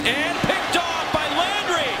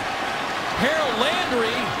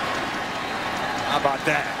about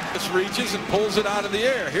that? Just reaches and pulls it out of the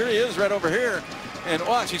air. Here he is right over here. And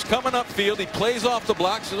watch, he's coming upfield. He plays off the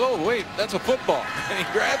block. Says, oh, wait, that's a football. And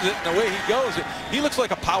he grabs it, and away he goes. He looks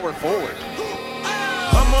like a power forward.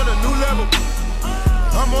 I'm on a new level.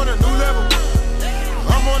 I'm on a new level.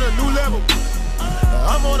 I'm on a new level.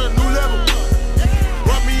 I'm on a new level.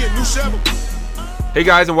 Brought me a new shovel. Hey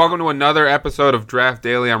guys, and welcome to another episode of Draft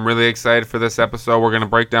Daily. I'm really excited for this episode. We're going to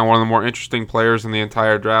break down one of the more interesting players in the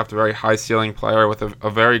entire draft, a very high-ceiling player with a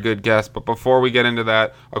very good guest. But before we get into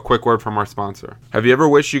that, a quick word from our sponsor. Have you ever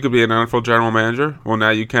wished you could be an NFL general manager? Well,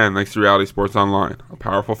 now you can, thanks to Reality Sports Online, a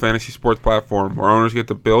powerful fantasy sports platform where owners get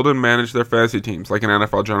to build and manage their fantasy teams like an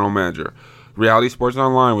NFL general manager. Reality Sports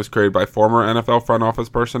Online was created by former NFL front office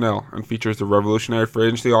personnel and features the revolutionary free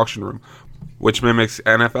agency auction room, which mimics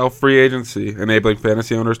NFL free agency, enabling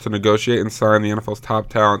fantasy owners to negotiate and sign the NFL's top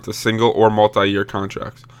talent to single or multi-year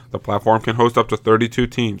contracts. The platform can host up to 32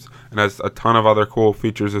 teams and has a ton of other cool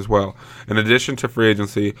features as well. In addition to free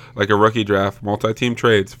agency, like a rookie draft, multi-team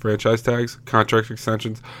trades, franchise tags, contract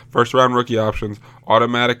extensions, first-round rookie options,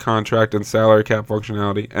 automatic contract and salary cap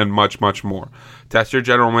functionality, and much, much more. Test your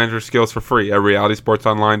general manager skills for free at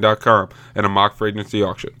realitysportsonline.com and a mock free agency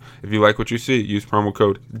auction. If you like what you see, use promo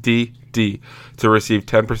code DD to receive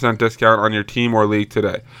 10% discount on your team or league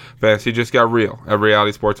today. Fantasy just got real at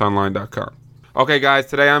realitysportsonline.com. Okay, guys,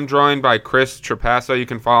 today I'm joined by Chris Trapasso. You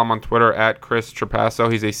can follow him on Twitter at Chris Trapasso.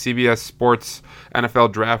 He's a CBS Sports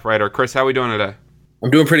NFL draft writer. Chris, how are we doing today?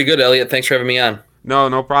 I'm doing pretty good, Elliot. Thanks for having me on.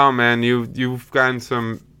 No problem, man. You've gotten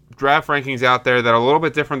some draft rankings out there that are a little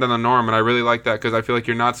bit different than the norm, and I really like that because I feel like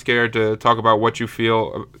you're not scared to talk about what you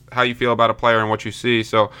feel, how you feel about a player and what you see.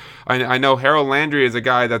 So I know Harold Landry is a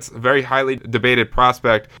guy that's a very highly debated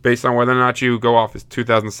prospect based on whether or not you go off his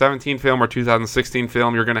 2017 film or 2016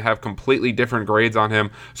 film. You're going to have completely different grades on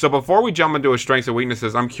him. So before we jump into his strengths and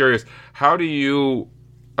weaknesses, I'm curious, how do you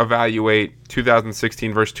evaluate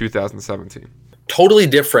 2016 versus 2017? Totally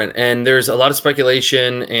different, and there's a lot of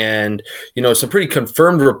speculation and some pretty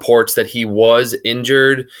confirmed reports that he was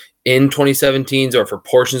injured in 2017 or for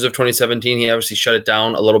portions of 2017. He obviously shut it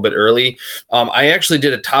down a little bit early. I actually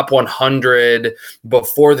did a top 100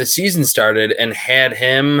 before the season started and had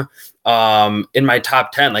him in my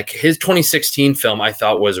top 10. Like his 2016 film I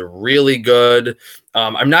thought was really good.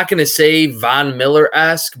 I'm not going to say Von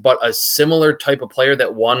Miller-esque, but a similar type of player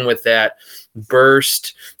that won with that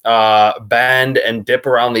burst, bend, and dip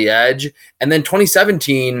around the edge. And then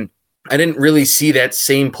 2017, I didn't really see that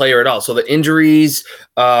same player at all. So the injuries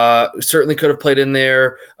certainly could have played in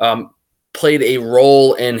there, played a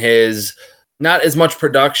role in his not as much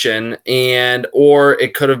production, or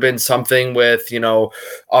it could have been something with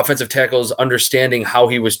offensive tackles understanding how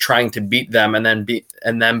he was trying to beat them and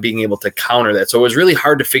then being able to counter that. So it was really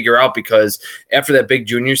hard to figure out because after that big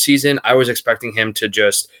junior season, I was expecting him to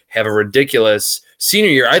just have a ridiculous senior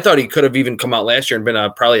year. I thought he could have even come out last year and been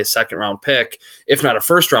probably a second round pick, if not a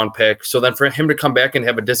first round pick. So then for him to come back and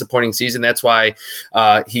have a disappointing season, that's why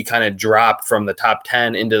he kind of dropped from the top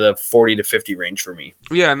 10 into the 40 to 50 range for me.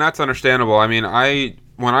 Yeah, and that's understandable. I mean,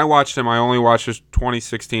 when I watched him, I only watched his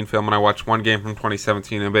 2016 film, and I watched one game from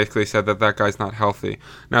 2017 and basically said that guy's not healthy.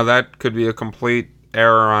 Now, that could be a complete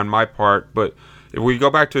error on my part, but if we go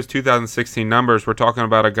back to his 2016 numbers, we're talking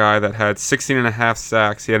about a guy that had 16 and a half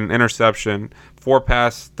sacks. He had an interception, 4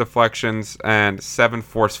 pass deflections, and 7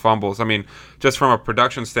 forced fumbles. I mean, just from a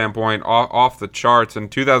production standpoint, off the charts. In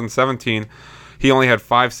 2017, he only had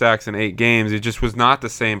 5 sacks in 8 games. He just was not the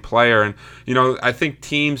same player. And, I think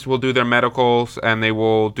teams will do their medicals and they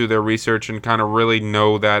will do their research and kind of really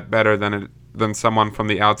know that better than someone from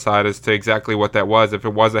the outside as to exactly what that was, if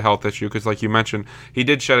it was a health issue, because like you mentioned, he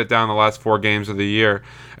did shut it down the last 4 games of the year.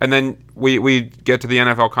 And then we get to the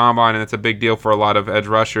NFL Combine, and it's a big deal for a lot of edge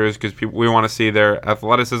rushers because we want to see their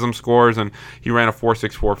athleticism scores, and he ran a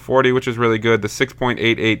 4.64 40, which is really good. The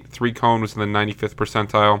 6.88 3-cone was in the 95th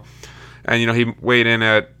percentile. And, he weighed in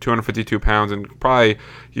at 252 pounds and probably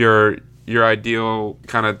your ideal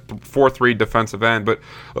kind of 4-3 defensive end. But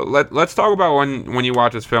let's talk about when you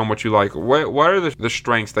watch his film, what you like. What are the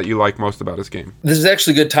strengths that you like most about his game? This is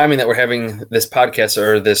actually good timing that we're having this podcast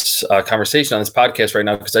or this conversation on this podcast right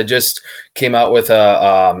now, because I just came out with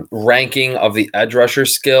a ranking of the edge rusher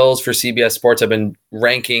skills for CBS Sports. I've been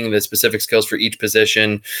ranking the specific skills for each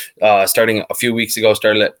position starting a few weeks ago,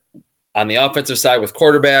 started on the offensive side with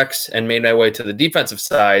quarterbacks and made my way to the defensive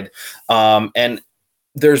side. And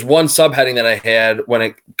there's one subheading that I had when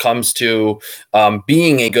it comes to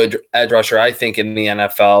being a good edge rusher, I think, in the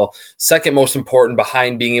NFL. Second most important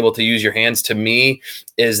behind being able to use your hands to me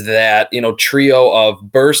is that, trio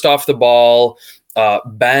of burst off the ball,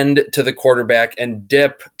 bend to the quarterback, and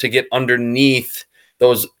dip to get underneath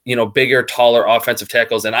those, bigger, taller offensive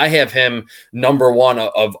tackles. And I have him number one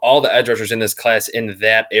of all the edge rushers in this class in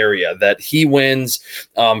that area, that he wins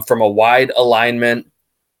from a wide alignment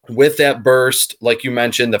with that burst, like you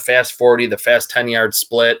mentioned, the fast 40, the fast 10-yard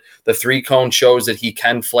split, the 3-cone shows that he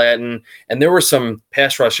can flatten. And there were some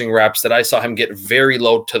pass rushing reps that I saw him get very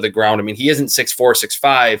low to the ground. I mean, he isn't 6'4",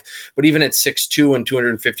 6'5", but even at 6'2" and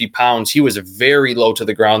 250 pounds, he was very low to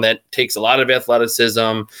the ground. That takes a lot of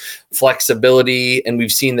athleticism, flexibility, and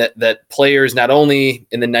we've seen that players not only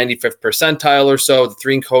in the 95th percentile or so, the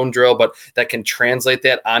 3-cone drill, but that can translate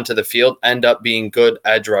that onto the field, end up being good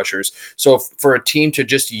edge rushers. So for a team to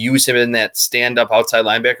just use him in that stand-up outside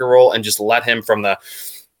linebacker role and just let him from the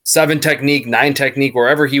 7 technique, 9 technique,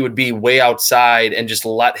 wherever he would be way outside, and just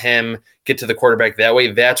let him get to the quarterback that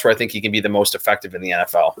way, that's where I think he can be the most effective in the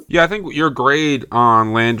NFL. Yeah, I think your grade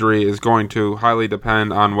on Landry is going to highly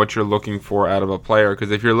depend on what you're looking for out of a player, because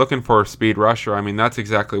if you're looking for a speed rusher, I mean, that's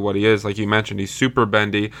exactly what he is. Like you mentioned, he's super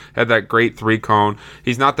bendy, had that great 3-cone.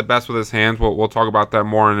 He's not the best with his hands. We'll talk about that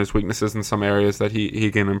more in his weaknesses in some areas that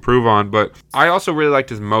he can improve on, but I also really liked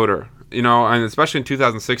his motor. And especially in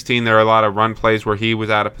 2016, there were a lot of run plays where he was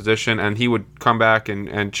out of position and he would come back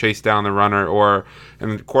and chase down the runner,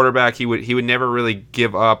 and the quarterback, he would never really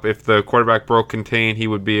give up. If the quarterback broke contain, he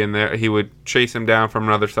would be in there. He would chase him down from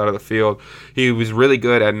another side of the field. He was really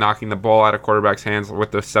good at knocking the ball out of quarterback's hands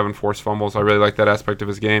with the 7 forced fumbles. I really like that aspect of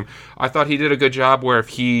his game. I thought he did a good job where if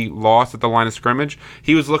he lost at the line of scrimmage,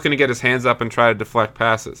 he was looking to get his hands up and try to deflect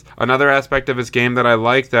passes. Another aspect of his game that I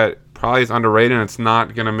like that probably is underrated, and it's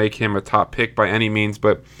not going to make him a top pick by any means,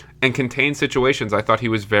 but in contained situations, I thought he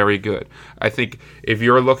was very good. I think if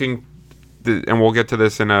you're looking, and we'll get to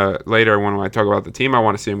this later when I talk about the team I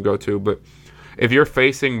want to see him go to, but if you're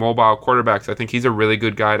facing mobile quarterbacks, I think he's a really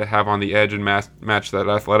good guy to have on the edge and match that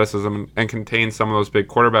athleticism and contain some of those big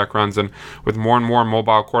quarterback runs. And with more and more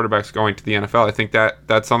mobile quarterbacks going to the NFL, I think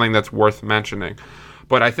that's something that's worth mentioning.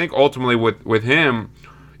 But I think ultimately with him,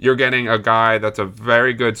 you're getting a guy that's a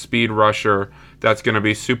very good speed rusher that's going to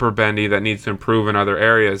be super bendy, that needs to improve in other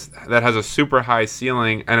areas, that has a super high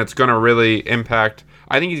ceiling, and it's going to really impact.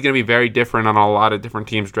 I think he's going to be very different on a lot of different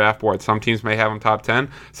teams' draft boards. Some teams may have him top 10.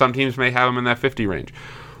 Some teams may have him in that 50 range.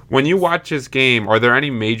 When you watch his game, are there any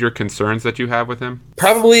major concerns that you have with him?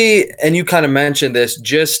 Probably, and you kind of mentioned this,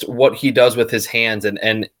 just what he does with his hands.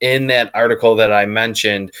 And in that article that I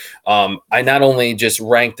mentioned, I not only just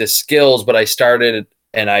ranked the skills, but I started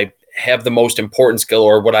and I have the most important skill,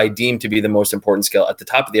 or what I deem to be the most important skill, at the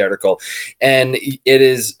top of the article. And it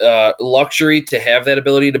is luxury to have that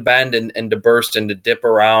ability to bend and to burst and to dip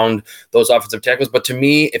around those offensive tackles. But to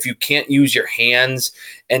me, if you can't use your hands,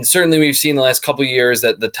 and certainly we've seen the last couple of years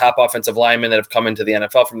that the top offensive linemen that have come into the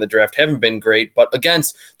NFL from the draft haven't been great, but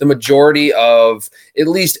against the majority of at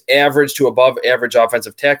least average to above average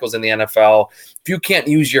offensive tackles in the NFL, if you can't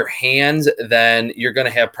use your hands, then you're going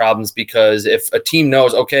to have problems, because if a team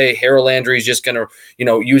knows, okay, Harold Landry is just going to,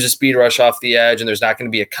 use a speed rush off the edge and there's not going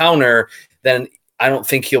to be a counter, then I don't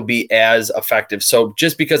think he'll be as effective. So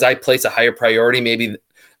just because I place a higher priority maybe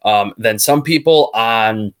than some people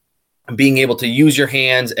on being able to use your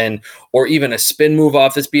hands or even a spin move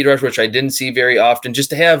off the speed rush, which I didn't see very often, just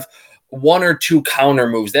to have one or two counter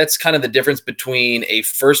moves. That's kind of the difference between a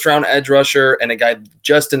first-round edge rusher and a guy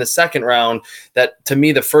just in the second round. That, to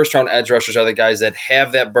me, the first-round edge rushers are the guys that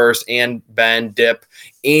have that burst and bend, dip,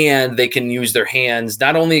 and they can use their hands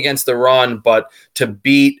not only against the run, but to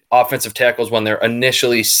beat offensive tackles when they're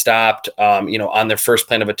initially stopped, on their first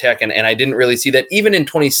plan of attack. And I didn't really see that even in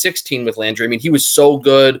 2016 with Landry. I mean, he was so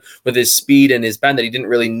good with his speed and his bend that he didn't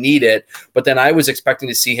really need it. But then I was expecting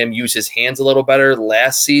to see him use his hands a little better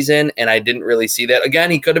last season, and I didn't really see that.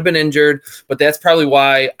 Again, he could have been injured, but that's probably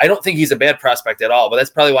why I don't think he's a bad prospect at all. But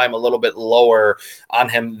that's probably why I'm a little bit lower on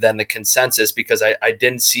him than the consensus, because I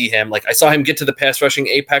didn't see him. Like, I saw him get to the pass rushing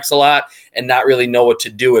apex a lot and not really know what to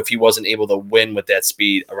do if he wasn't able to win with that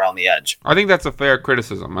speed around the edge. I think that's a fair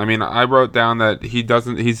criticism. I mean, I wrote down that he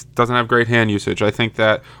doesn't have great hand usage. I think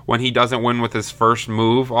that when he doesn't win with his first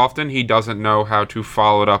move often, he doesn't know how to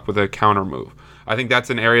follow it up with a counter move. I think that's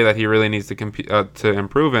an area that he really needs to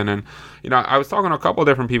improve in. And I was talking to a couple of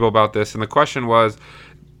different people about this, and the question was,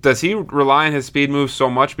 does he rely on his speed moves so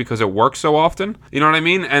much because it works so often? You know what I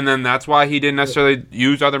mean? And then that's why he didn't necessarily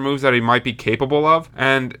use other moves that he might be capable of.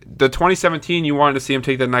 And the 2017, you wanted to see him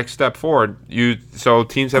take the next step forward. So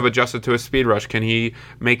teams have adjusted to a speed rush. Can he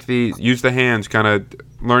use the hands, kind of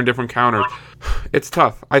learn different counters? It's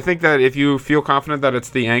tough. I think that if you feel confident that it's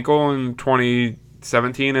the ankle in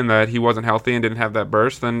 2017 and that he wasn't healthy and didn't have that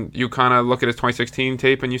burst, then you kind of look at his 2016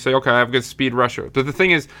 tape and you say, okay, I have a good speed rusher. But the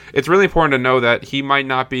thing is, it's really important to know that he might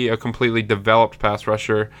not be a completely developed pass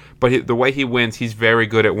rusher, but the way he wins, he's very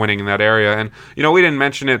good at winning in that area. And, we didn't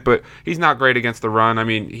mention it, but he's not great against the run. I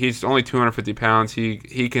mean, he's only 250 pounds. He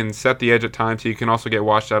can set the edge at times. He can also get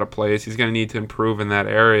washed out of plays. He's going to need to improve in that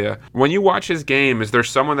area. When you watch his game, is there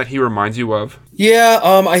someone that he reminds you of? Yeah,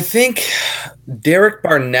 I think Derek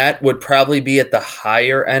Barnett would probably be at the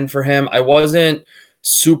higher end for him. I wasn't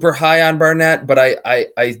super high on Barnett, but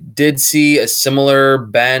I did see a similar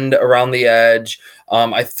bend around the edge.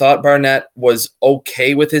 I thought Barnett was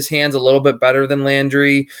okay with his hands, a little bit better than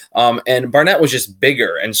Landry. And Barnett was just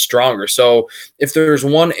bigger and stronger. So if there's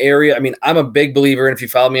one area, I mean, I'm a big believer, and if you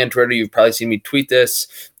follow me on Twitter, you've probably seen me tweet this.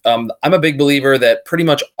 I'm a big believer that pretty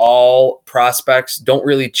much all prospects don't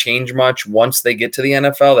really change much once they get to the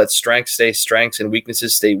NFL. That strengths stay strengths and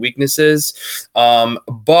weaknesses stay weaknesses.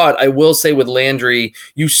 But I will say with Landry,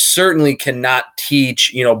 you certainly cannot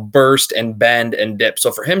teach, burst and bend and dip.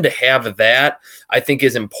 So for him to have that, I think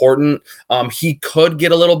is important. He could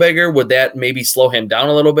get a little bigger. Would that maybe slow him down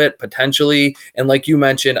a little bit? Potentially. And like you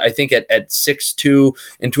mentioned, I think at 6'2"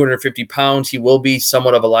 and 250 pounds, he will be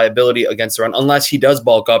somewhat of a liability against the run, unless he does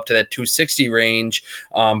bulk up to that 260 range.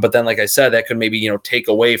 But then, like I said, that could maybe, take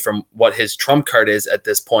away from what his trump card is at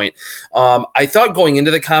this point. I thought going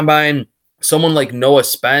into the combine, someone like Noah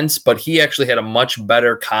Spence, but he actually had a much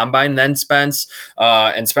better combine than Spence.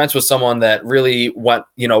 And Spence was someone that really went,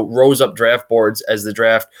 rose up draft boards as the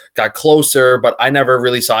draft got closer, but I never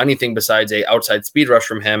really saw anything besides a outside speed rush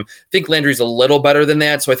from him. I think Landry's a little better than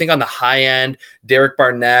that. So I think on the high end, Derek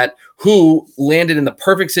Barnett, who landed in the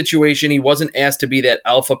perfect situation. He wasn't asked to be that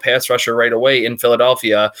alpha pass rusher right away in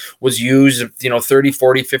Philadelphia, was used, 30,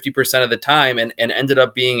 40, 50% of the time and ended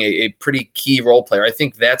up being a pretty key role player. I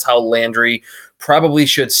think that's how Landry probably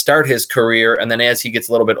should start his career. And then as he gets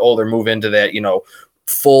a little bit older, move into that,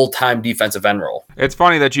 full-time defensive end role. It's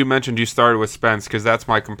funny that you mentioned you started with Spence, because that's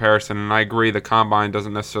my comparison. And I agree the combine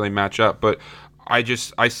doesn't necessarily match up, but I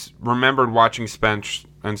remembered watching Spence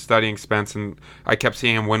and studying Spence, and I kept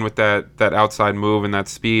seeing him win with that outside move and that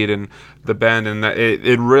speed and the bend, and that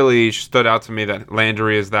it really stood out to me that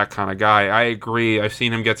Landry is that kind of guy. I agree. I've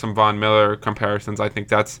seen him get some Von Miller comparisons. I think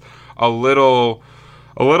that's a little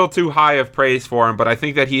too high of praise for him, but I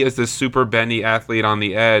think that he is this super bendy athlete on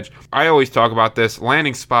the edge. I always talk about this.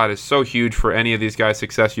 Landing spot is so huge for any of these guys'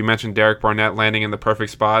 success. You mentioned Derek Barnett landing in the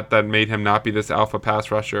perfect spot that made him not be this alpha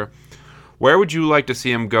pass rusher. Where would you like to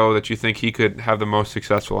see him go that you think he could have the most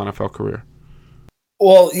successful NFL career?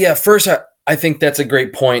 Well, yeah, first, I think that's a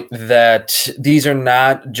great point, that these are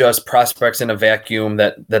not just prospects in a vacuum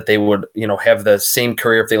that they would, have the same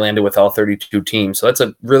career if they landed with all 32 teams. So that's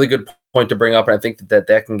a really good point to bring up, and I think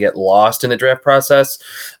that can get lost in the draft process.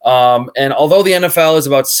 And although the NFL is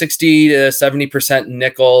about 60 to 70%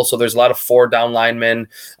 nickel, so there's a lot of 4 down linemen,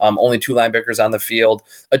 only 2 linebackers on the field,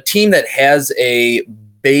 a team that has a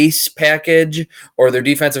base package, or their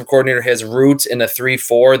defensive coordinator has roots in a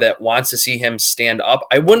 3-4 that wants to see him stand up,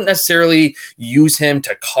 I wouldn't necessarily use him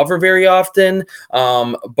to cover very often.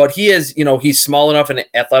 But he is, he's small enough and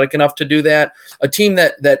athletic enough to do that. A team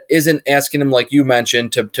that isn't asking him, like you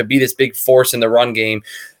mentioned, to be this big force in the run game.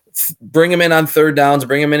 Bring him in on third downs,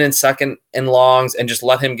 bring him in second and longs, and just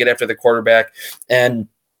let him get after the quarterback. And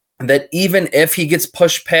that even if he gets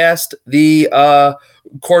pushed past the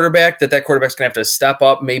quarterback, that quarterback's going to have to step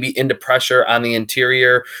up maybe into pressure on the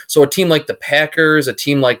interior. So a team like the Packers, a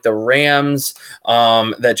team like the Rams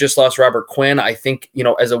that just lost Robert Quinn, I think,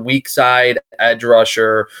 as a weak side edge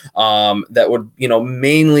rusher that would,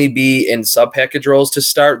 mainly be in sub-package roles to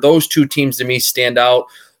start. Those 2 teams to me stand out.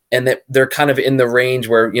 And that they're kind of in the range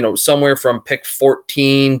where, somewhere from pick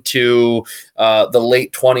 14 to the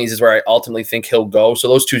late 20s is where I ultimately think he'll go. So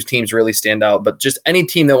those 2 teams really stand out. But just any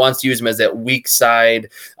team that wants to use him as that weak side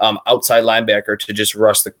outside linebacker to just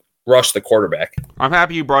rush the quarterback. I'm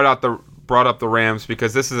happy you brought up the Rams,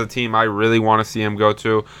 because this is a team I really want to see him go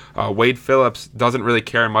to. Wade Phillips doesn't really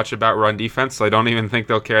care much about run defense, so I don't even think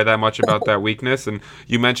they'll care that much about that weakness. And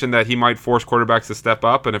you mentioned that he might force quarterbacks to step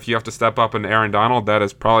up, and if you have to step up in Aaron Donald, that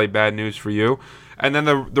is probably bad news for you. And then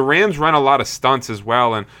the Rams run a lot of stunts as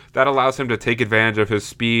well, and that allows him to take advantage of his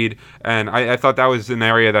speed. And I thought that was an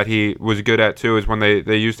area that he was good at too, is when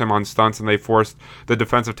they used him on stunts and they forced the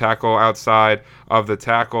defensive tackle outside of the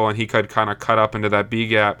tackle, and he could kind of cut up into that B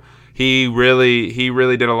gap. He really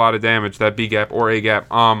did a lot of damage, that B gap or A gap.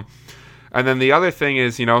 And then the other thing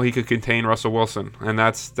is, he could contain Russell Wilson, and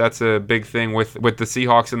that's a big thing with the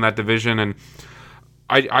Seahawks in that division. And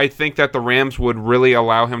I think that the Rams would really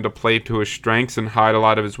allow him to play to his strengths and hide a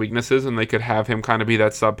lot of his weaknesses, and they could have him kind of be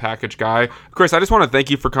that sub-package guy. Chris, I just want to thank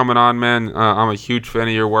you for coming on, man. I'm a huge fan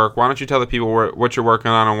of your work. Why don't you tell the people what you're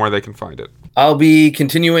working on and where they can find it? I'll be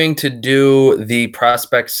continuing to do the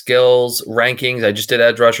prospect skills rankings. I just did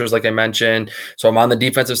edge rushers, like I mentioned. So I'm on the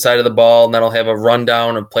defensive side of the ball, and then I'll have a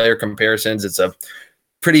rundown of player comparisons. It's a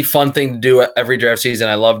pretty fun thing to do every draft season.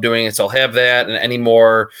 I love doing it. So I'll have that and any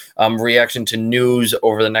more reaction to news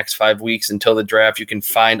over the next 5 weeks until the draft. You can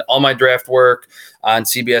find all my draft work on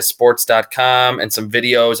cbssports.com and some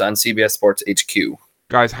videos on CBS Sports HQ.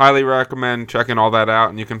 Guys, highly recommend checking all that out,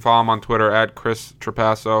 and you can follow him on Twitter at Chris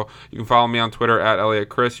Trapasso. You can follow me on Twitter at Elliot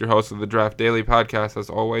Chris, your host of the Draft Daily podcast. As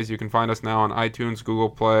always, you can find us now on iTunes, Google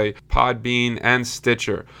Play, Podbean, and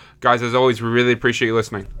Stitcher. Guys, as always, we really appreciate you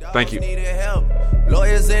listening. Thank you.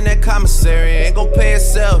 Lawyers in that commissary ain't gon' pay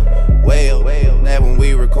itself. Well, that when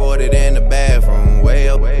we recorded in the bathroom.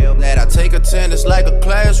 Well, that I take attendance like a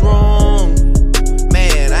classroom.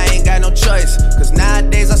 Man, I ain't got no choice, cause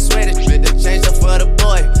nowadays I swear this shit that changed up for the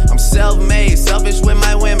boy. I'm self-made, selfish with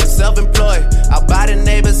my women, self-employed. I'll buy the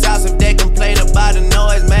neighbor's house if they complain about